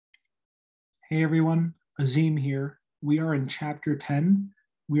Hey everyone, Azim here. We are in chapter 10.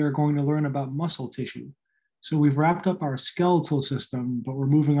 We are going to learn about muscle tissue. So we've wrapped up our skeletal system, but we're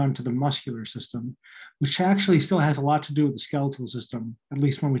moving on to the muscular system, which actually still has a lot to do with the skeletal system, at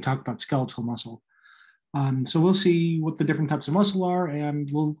least when we talk about skeletal muscle. So we'll see what the different types of muscle are, and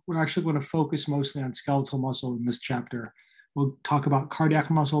we're actually going to focus mostly on skeletal muscle in this chapter. We'll talk about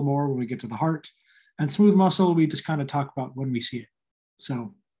cardiac muscle more when we get to the heart, and smooth muscle we just kind of talk about when we see it.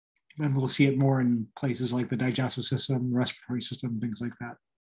 So then we'll see it more in places like the digestive system, respiratory system, things like that.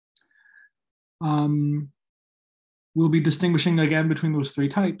 We'll be distinguishing again between those three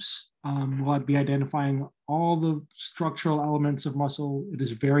types. We'll be identifying all the structural elements of muscle. It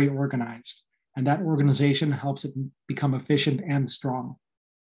is very organized, and that organization helps it become efficient and strong.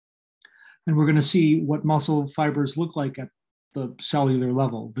 And we're going to see what muscle fibers look like at the cellular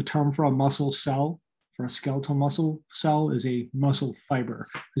level. The term for a muscle cell, for a skeletal muscle cell, is a muscle fiber,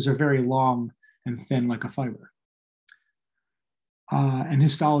 because they're very long and thin like a fiber. And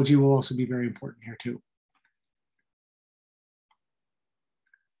histology will also be very important here too.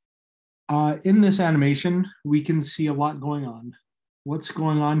 In this animation, we can see a lot going on. What's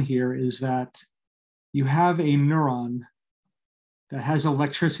going on here is that you have a neuron that has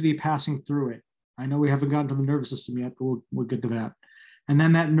electricity passing through it. I know we haven't gotten to the nervous system yet, but we'll get to that. And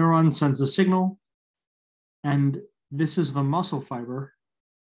then that neuron sends a signal, and this is the muscle fiber.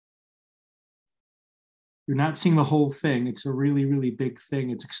 You're not seeing the whole thing. It's a really, really big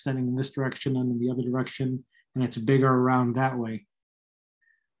thing. It's extending in this direction and in the other direction, and it's bigger around that way.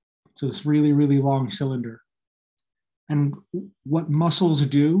 So it's really, really long cylinder. And what muscles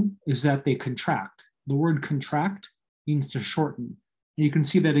do is that they contract. The word contract means to shorten. And you can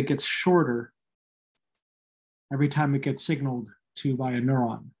see that it gets shorter every time it gets signaled to by a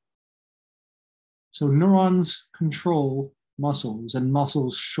neuron. So neurons control muscles, and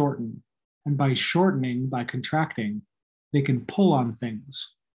muscles shorten. And by shortening, by contracting, they can pull on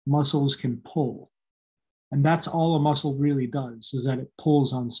things. Muscles can pull. And that's all a muscle really does, is that it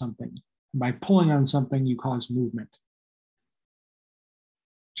pulls on something. And by pulling on something, you cause movement,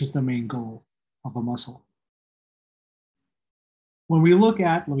 which is the main goal of a muscle. When we look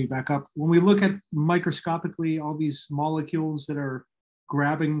at, let me back up, when we look at microscopically all these molecules that are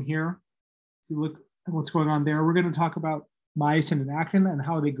grabbing here, if you look at what's going on there, we're going to talk about myosin and actin and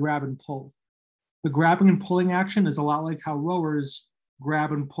how they grab and pull. The grabbing and pulling action is a lot like how rowers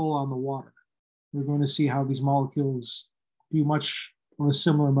grab and pull on the water. We're going to see how these molecules do much of a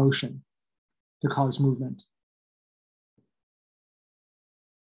similar motion to cause movement.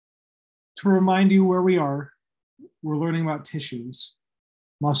 To remind you where we are, we're learning about tissues.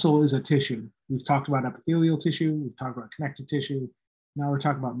 Muscle is a tissue. We've talked about epithelial tissue, we've talked about connective tissue, now we're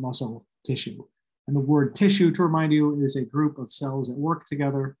talking about muscle tissue. And the word tissue, to remind you, is a group of cells that work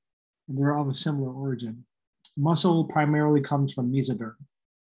together, and they're of a similar origin. Muscle primarily comes from mesoderm.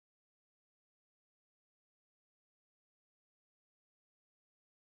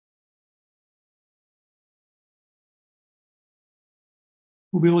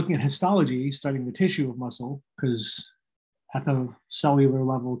 We'll be looking at histology, studying the tissue of muscle, because at the cellular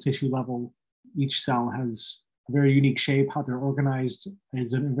level, tissue level, each cell has a very unique shape. How they're organized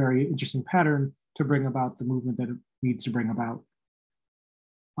is a very interesting pattern to bring about the movement that it needs to bring about.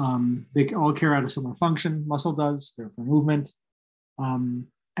 They all carry out a similar function. Muscle does, they're for movement. And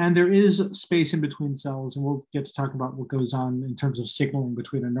there is space in between cells, and we'll get to talk about what goes on in terms of signaling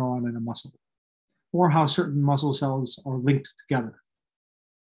between a neuron and a muscle, or how certain muscle cells are linked together.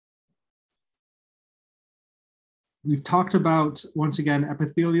 We've talked about, once again,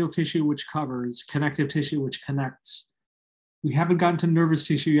 epithelial tissue, which covers, connective tissue, which connects. We haven't gotten to nervous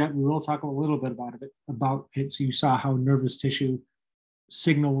tissue yet. We will talk a little bit about it. So you saw how nervous tissue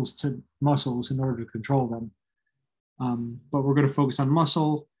signals to muscles in order to control them. But we're going to focus on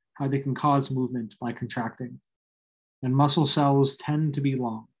muscle, how they can cause movement by contracting. And muscle cells tend to be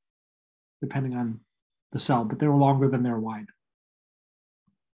long, depending on the cell, but they're longer than they're wide.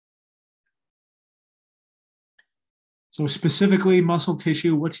 So specifically, muscle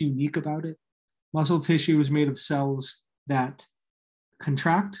tissue, what's unique about it? Muscle tissue is made of cells that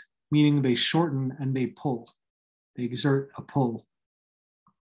contract, meaning they shorten and they pull. They exert a pull.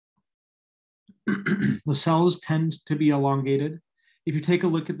 The cells tend to be elongated. If you take a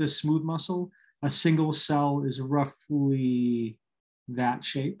look at this smooth muscle, a single cell is roughly that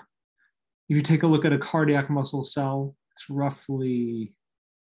shape. If you take a look at a cardiac muscle cell, it's roughly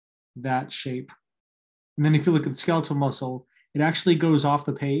that shape. And then if you look at skeletal muscle, it actually goes off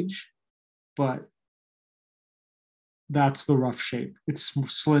the page, but that's the rough shape. It's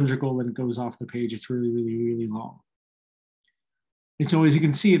cylindrical and it goes off the page. It's really, really, really long. And so as you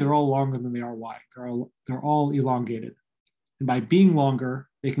can see, they're all longer than they are wide. They're all elongated. And by being longer,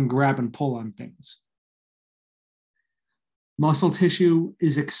 they can grab and pull on things. Muscle tissue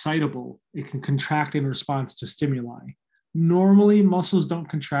is excitable. It can contract in response to stimuli. Normally, muscles don't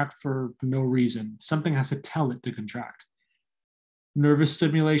contract for no reason. Something has to tell it to contract. Nervous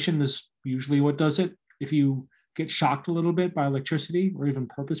stimulation is usually what does it. If you get shocked a little bit by electricity, or even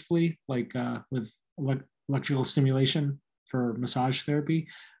purposefully, like with electrical stimulation for massage therapy,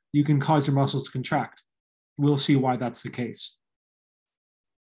 you can cause your muscles to contract. We'll see why that's the case.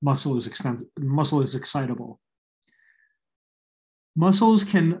 Muscle is excitable. Muscles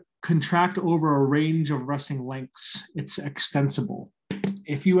can contract over a range of resting lengths. It's extensible.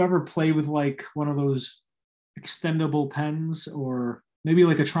 If you ever play with like one of those extendable pens, or maybe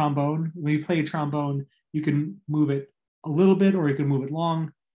like a trombone, when you play a trombone, you can move it a little bit, or you can move it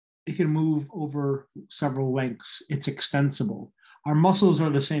long. It can move over several lengths. It's extensible. Our muscles are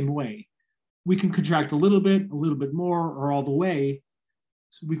the same way. We can contract a little bit more, or all the way.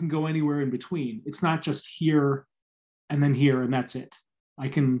 So we can go anywhere in between. It's not just here and that's it. I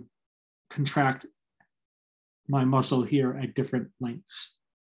can contract my muscle here at different lengths.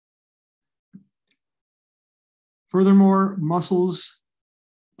 Furthermore, muscles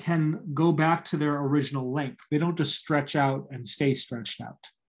can go back to their original length. They don't just stretch out and stay stretched out.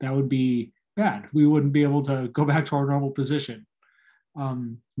 That would be bad. We wouldn't be able to go back to our normal position.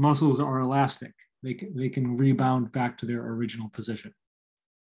 Muscles are elastic. They can rebound back to their original position.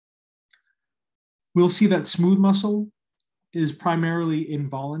 We'll see that smooth muscle is primarily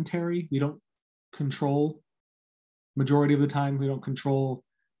involuntary. We don't control, majority of the time, we don't control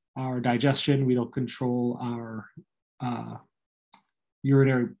our digestion. We don't control our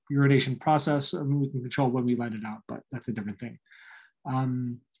urination process. I mean, we can control when we let it out, but that's a different thing.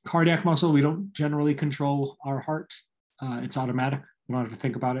 Cardiac muscle, we don't generally control our heart. It's automatic. We don't have to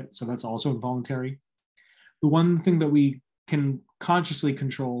think about it. So that's also involuntary. The one thing that we can consciously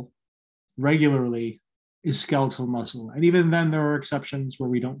control regularly is skeletal muscle. And even then, there are exceptions where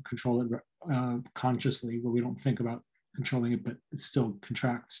we don't control it consciously, where we don't think about controlling it, but it still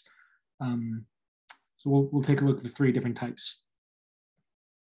contracts. So we'll take a look at the three different types.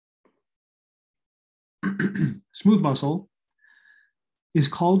 Smooth muscle is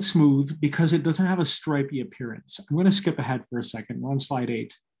called smooth because it doesn't have a stripy appearance. I'm going to skip ahead for a second. We're on slide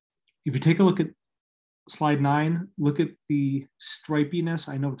 8. If you take a look at slide 9, look at the stripiness.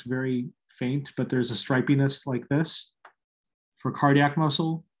 I know it's very faint, but there's a stripiness like this for cardiac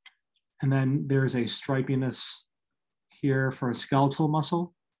muscle. And then there's a stripiness here for a skeletal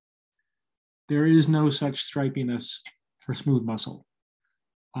muscle. There is no such stripiness for smooth muscle.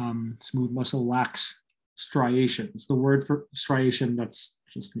 Smooth muscle lacks striations. The word for striation, that's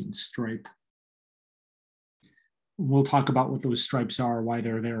just means stripe. We'll talk about what those stripes are, why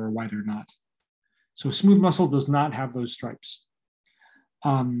they're there or why they're not. So smooth muscle does not have those stripes.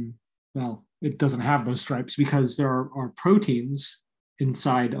 Well, it doesn't have those stripes because there are proteins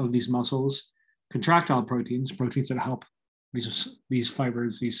inside of these muscles, contractile proteins that help these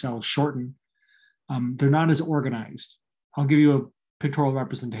fibers, these cells shorten. They're not as organized. I'll give you a pictorial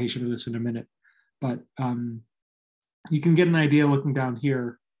representation of this in a minute, but you can get an idea looking down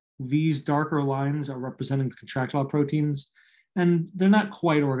here. These darker lines are representing the contractile proteins, and they're not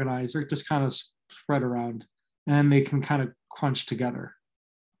quite organized. They're just kind of spread around, and they can kind of crunch together.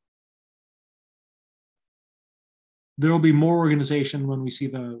 There will be more organization when we see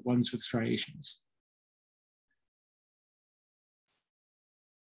the ones with striations.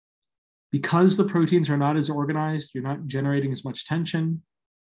 Because the proteins are not as organized, you're not generating as much tension,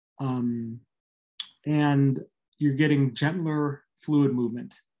 and you're getting gentler fluid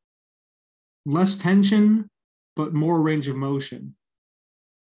movement. Less tension, but more range of motion.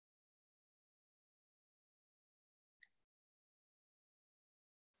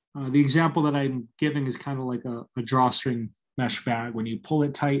 The example that I'm giving is kind of like a drawstring mesh bag. When you pull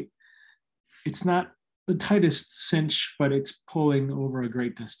it tight, it's not the tightest cinch, but it's pulling over a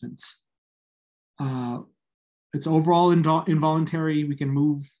great distance. It's overall involuntary. We can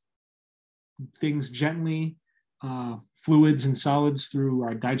move things gently, fluids and solids through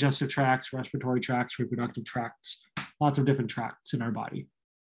our digestive tracts, respiratory tracts, reproductive tracts, lots of different tracts in our body.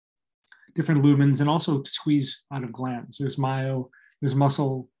 Different lumens, and also squeeze out of glands. There's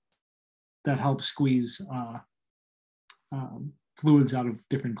muscle that helps squeeze fluids out of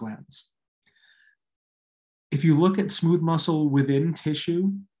different glands. If you look at smooth muscle within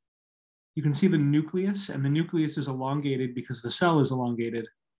tissue, you can see the nucleus, and the nucleus is elongated because the cell is elongated.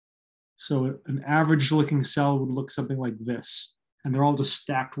 So an average looking cell would look something like this, and they're all just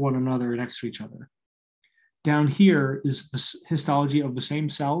stacked one another next to each other. Down here is the histology of the same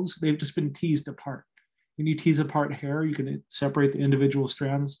cells. They've just been teased apart. When you tease apart hair, you can separate the individual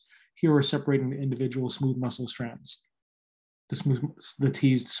strands. Here we're separating the individual smooth muscle strands, the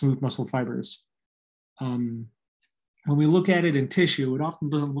teased smooth muscle fibers. When we look at it in tissue, it often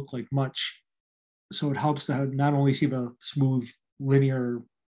doesn't look like much. So it helps to not only see the smooth, linear,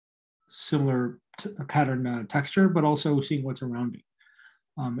 similar pattern texture, but also seeing what's around it.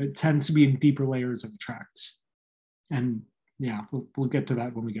 It tends to be in deeper layers of the tracts. And yeah, we'll get to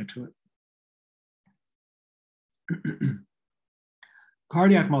that when we get to it.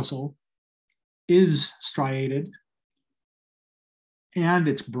 Cardiac muscle is striated and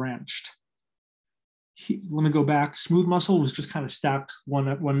it's branched. Let me go back. Smooth muscle was just kind of stacked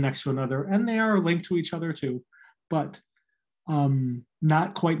one next to another, and they are linked to each other too, but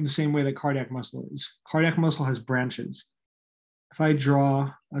not quite in the same way that cardiac muscle is. Cardiac muscle has branches. If I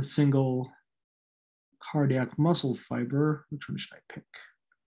draw a single cardiac muscle fiber, which one should I pick?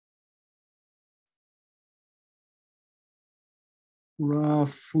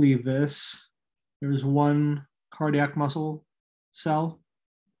 Roughly this. There's one cardiac muscle cell.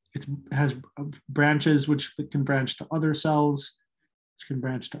 It has branches which can branch to other cells, which can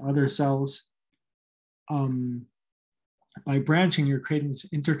branch to other cells. By branching, you're creating this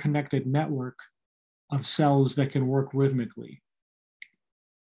interconnected network of cells that can work rhythmically.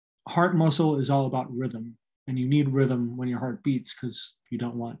 Heart muscle is all about rhythm, and you need rhythm when your heart beats because you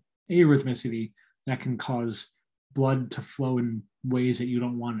don't want arrhythmicity that can cause blood to flow in ways that you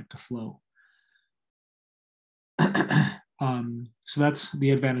don't want it to flow. So that's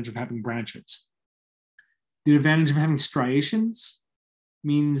the advantage of having branches. The advantage of having striations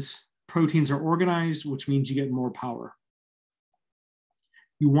means proteins are organized, which means you get more power.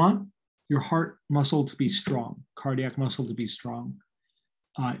 You want your heart muscle to be strong, cardiac muscle to be strong,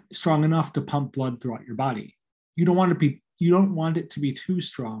 strong enough to pump blood throughout your body. You don't want it to be too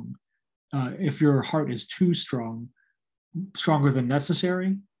strong. If your heart is too strong, stronger than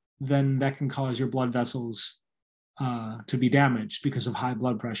necessary, then that can cause your blood vessels to be damaged because of high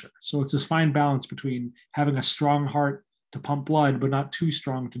blood pressure. So it's this fine balance between having a strong heart to pump blood, but not too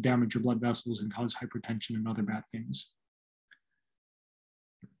strong to damage your blood vessels and cause hypertension and other bad things.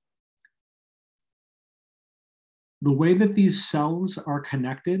 The way that these cells are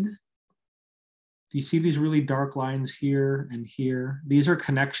connected, do you see these really dark lines here and here? These are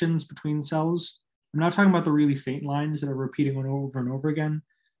connections between cells. I'm not talking about the really faint lines that are repeating over and over again,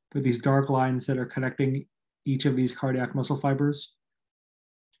 but these dark lines that are connecting each of these cardiac muscle fibers.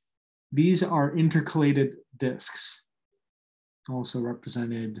 These are intercalated discs, also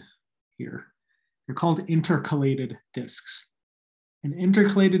represented here. They're called intercalated discs. An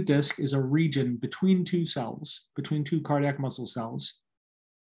intercalated disc is a region between two cells, between two cardiac muscle cells,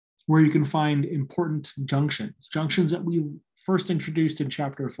 where you can find important junctions that we first introduced in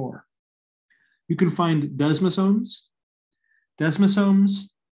chapter 4. You can find desmosomes. Desmosomes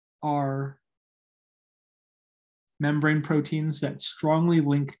are membrane proteins that strongly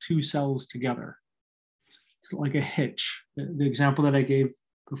link two cells together. It's like a hitch. The example that I gave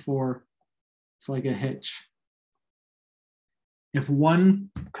before, it's like a hitch. If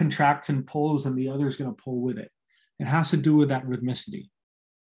one contracts and pulls, then the other is going to pull with it. It has to do with that rhythmicity.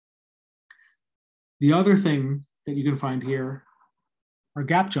 The other thing that you can find here are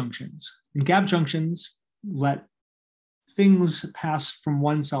gap junctions. And gap junctions let things pass from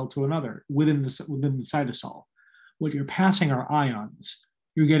one cell to another within the cytosol. What you're passing are ions.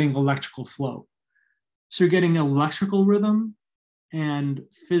 You're getting electrical flow. So you're getting electrical rhythm and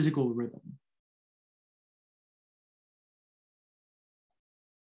physical rhythm.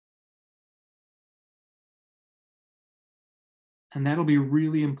 And that'll be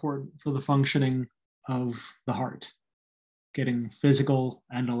really important for the functioning of the heart, getting physical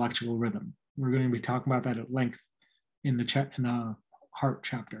and electrical rhythm. We're going to be talking about that at length in the heart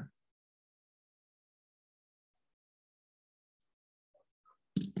chapter.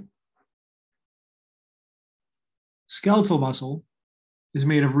 Skeletal muscle is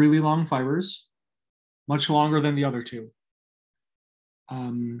made of really long fibers, much longer than the other two.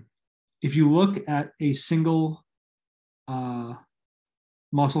 If you look at a single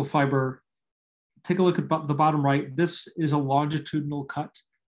muscle fiber, take a look at the bottom right. This is a longitudinal cut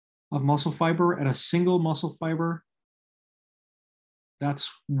of muscle fiber, and a single muscle fiber,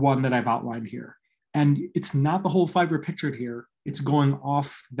 that's one that I've outlined here. And it's not the whole fiber pictured here. It's going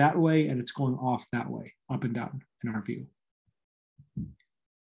off that way and it's going off that way, up and down in our view.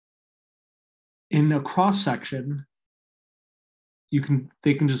 In a cross section,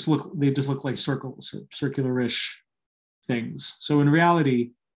 they just look like circles or circular-ish things. So in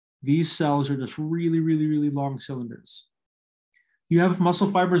reality, These cells are just really, really, really long cylinders. You have muscle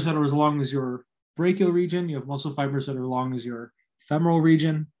fibers that are as long as your brachial region. You have muscle fibers that are as long as your femoral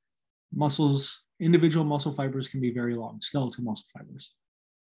region. Muscles, individual muscle fibers can be very long, skeletal muscle fibers.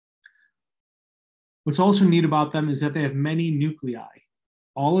 What's also neat about them is that they have many nuclei.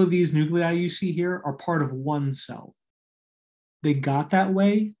 All of these nuclei you see here are part of one cell. They got that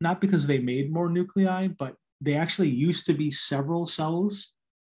way, not because they made more nuclei, but they actually used to be several cells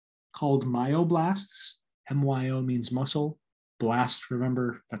called myoblasts. MYO means muscle. Blast,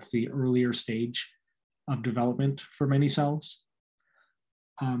 remember, that's the earlier stage of development for many cells.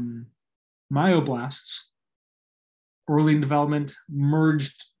 Myoblasts, early in development,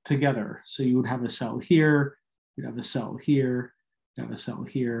 merged together. So you would have a cell here, you'd have a cell here, you'd have a cell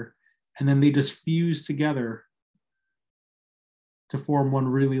here, and then they just fuse together to form one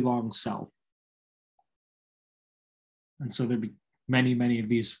really long cell. And so there'd be many, many of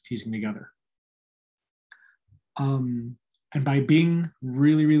these fusing together. And by being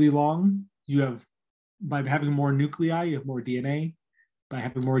really, really long, you have, by having more nuclei, you have more DNA. By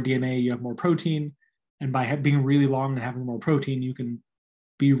having more DNA, you have more protein. And by being really long and having more protein, you can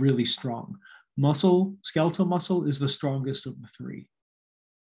be really strong. Muscle, skeletal muscle is the strongest of the three.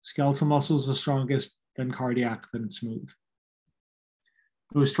 Skeletal muscle is the strongest, then cardiac, then smooth.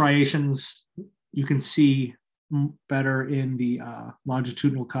 Those striations you can see better in the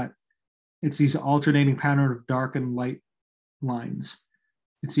longitudinal cut. It's these alternating pattern of dark and light lines.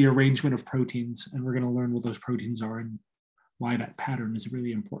 It's the arrangement of proteins, and we're going to learn what those proteins are and why that pattern is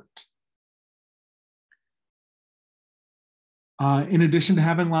really important. In addition to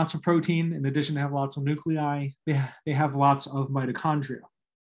having lots of protein, in addition to having lots of nuclei, they have lots of mitochondria.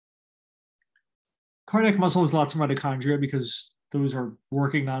 Cardiac muscle has lots of mitochondria because those are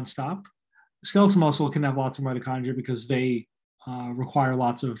working nonstop. Skeletal muscle can have lots of mitochondria because they require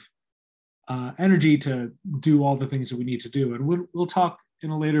lots of energy to do all the things that we need to do. And we'll talk in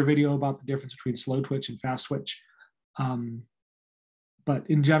a later video about the difference between slow twitch and fast twitch. But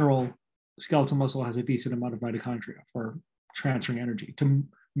in general, skeletal muscle has a decent amount of mitochondria for transferring energy. To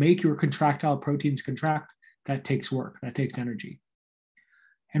make your contractile proteins contract, that takes work, that takes energy.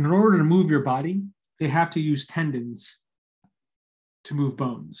 And in order to move your body, they have to use tendons to move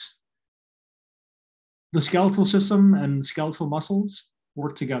bones. The skeletal system and skeletal muscles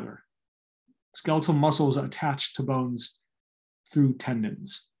work together. Skeletal muscles are attached to bones through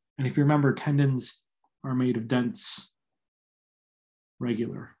tendons. And if you remember, tendons are made of dense,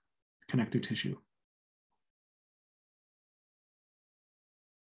 regular connective tissue.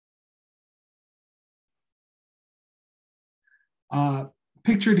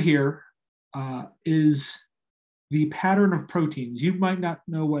 Pictured here is the pattern of proteins. You might not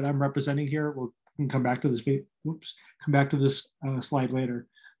know what I'm representing here. We'll come back to this. Come back to this slide later.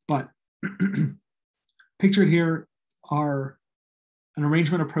 But pictured here are an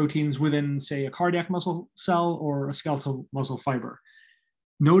arrangement of proteins within, say, a cardiac muscle cell or a skeletal muscle fiber.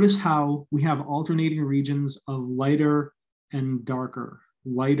 Notice how we have alternating regions of lighter and darker,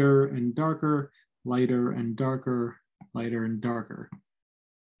 lighter and darker, lighter and darker, lighter and darker.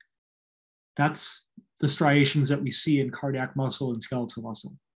 That's the striations that we see in cardiac muscle and skeletal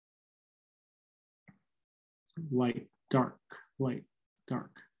muscle. Light, dark, light,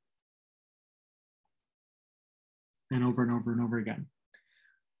 dark. And over and over and over again.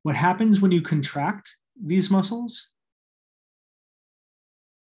 What happens when you contract these muscles?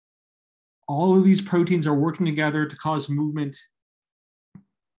 All of these proteins are working together to cause movement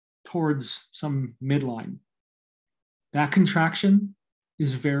towards some midline. That contraction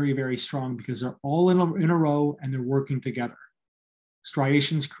is very, very strong because they're all in a row and they're working together.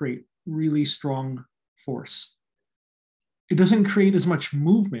 Striations create really strong force. It doesn't create as much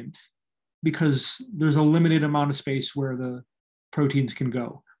movement because there's a limited amount of space where the proteins can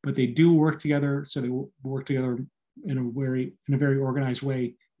go, but they do work together. So they work together in a very organized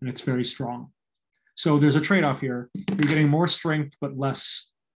way, and it's very strong. So there's a trade-off here. You're getting more strength, but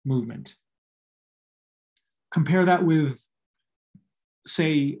less movement. Compare that with,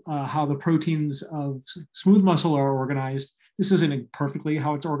 say, how the proteins of smooth muscle are organized. This isn't perfectly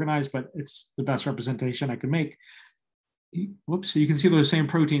how it's organized, but it's the best representation I can make. Whoops, so you can see those same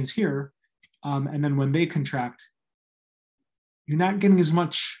proteins here. And then when they contract, you're not getting as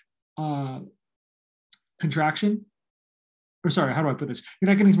much contraction. Or sorry, how do I put this? You're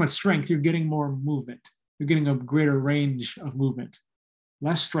not getting as much strength, you're getting more movement. You're getting a greater range of movement.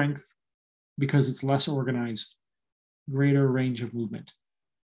 Less strength because it's less organized, greater range of movement.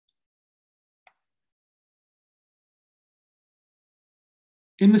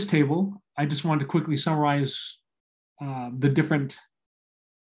 In this table, I just wanted to quickly summarize the different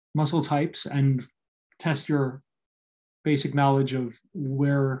muscle types and test your basic knowledge of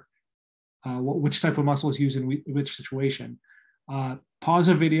which type of muscle is used in which situation. Pause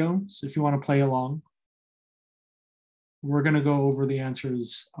a video so if you want to play along. We're going to go over the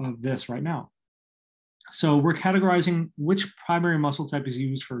answers of this right now. So we're categorizing which primary muscle type is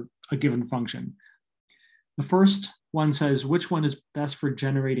used for a given function. The first one says which one is best for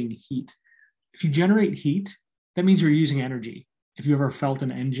generating heat. If you generate heat, that means you're using energy. If you ever felt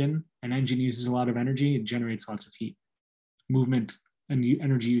an engine uses a lot of energy, it generates lots of heat. Movement and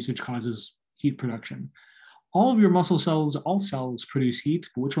energy usage causes heat production. All of your muscle cells, all cells produce heat,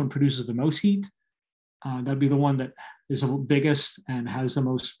 but which one produces the most heat? That'd be the one that is the biggest and has the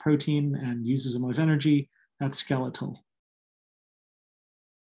most protein and uses the most energy. That's skeletal.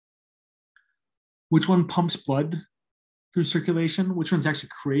 Which one pumps blood through circulation? Which one's actually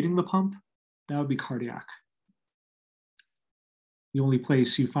creating the pump? That would be cardiac. The only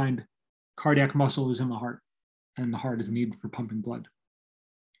place you find cardiac muscle is in the heart, and the heart is needed for pumping blood.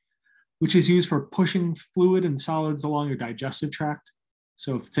 Which is used for pushing fluid and solids along your digestive tract.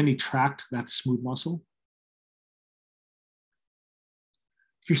 So if it's any tract, that's smooth muscle.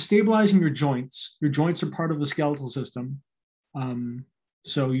 If you're stabilizing your joints are part of the skeletal system.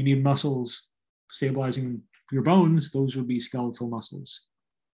 So you need muscles stabilizing your bones. Those would be skeletal muscles.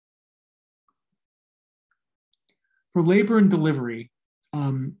 For labor and delivery,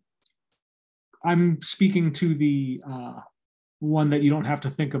 I'm speaking to the one that you don't have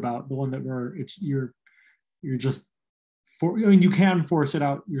to think about, the one that you're just you can force it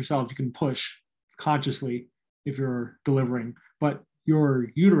out yourself. You can push consciously if you're delivering, but your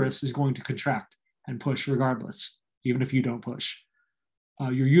uterus is going to contract and push regardless, even if you don't push.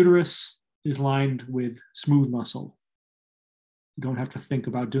 Your uterus is lined with smooth muscle. You don't have to think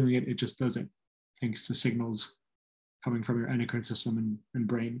about doing it. It just does it, thanks to signals coming from your endocrine system and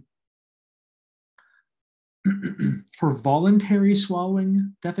brain. For voluntary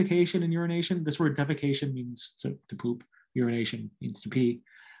swallowing, defecation, and urination, this word defecation means to poop, urination means to pee.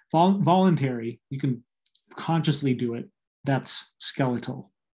 Voluntary, you can consciously do it. That's skeletal.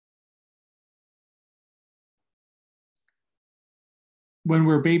 When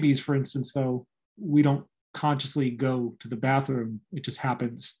we're babies, for instance, though, we don't consciously go to the bathroom. It just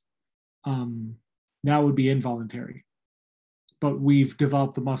happens. That would be involuntary. But we've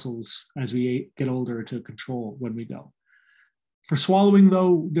developed the muscles as we get older to control when we go. For swallowing,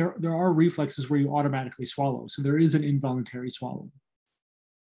 though, there are reflexes where you automatically swallow. So there is an involuntary swallowing.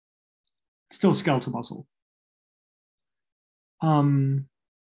 It's still skeletal muscle.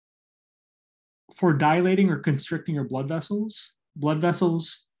 For dilating or constricting your blood vessels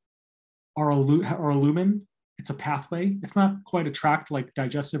are a lumen. It's a pathway. It's not quite a tract like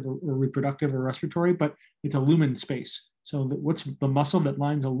digestive or reproductive or respiratory, but it's a lumen space. So what's the muscle that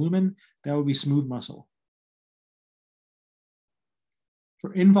lines a lumen? That would be smooth muscle.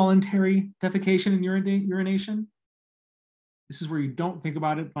 For involuntary defecation and urination, this is where you don't think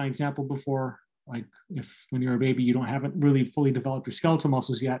about it. My example before, like if when you're a baby, you haven't really fully developed your skeletal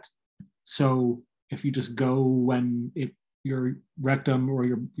muscles yet. So if you just go when your rectum or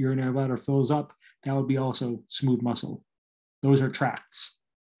your urinary bladder fills up, that would be also smooth muscle. Those are tracts.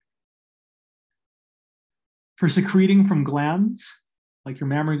 For secreting from glands, like your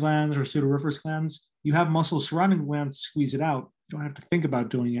mammary glands or pseudoriferous glands, you have muscles surrounding the glands to squeeze it out. You don't have to think about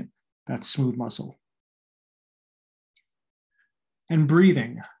doing it. That's smooth muscle. And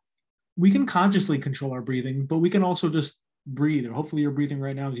breathing. We can consciously control our breathing, but we can also just breathe. And hopefully you're breathing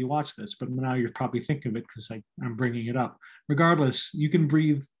right now as you watch this, but now you're probably thinking of it because I'm bringing it up. Regardless, you can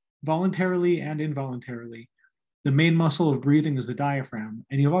breathe voluntarily and involuntarily. The main muscle of breathing is the diaphragm,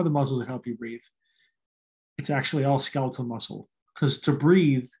 and you have other muscles that help you breathe. It's actually all skeletal muscle, because to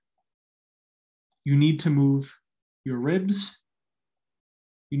breathe, you need to move your ribs,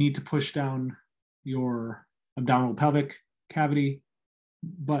 you need to push down your abdominal pelvic cavity,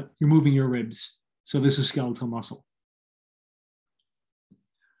 but you're moving your ribs. So this is skeletal muscle.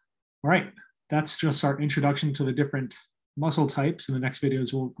 All right, that's just our introduction to the different muscle types. In the next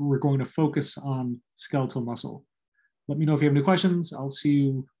videos, we're going to focus on skeletal muscle. Let me know if you have any questions. I'll see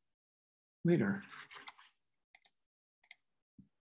you later.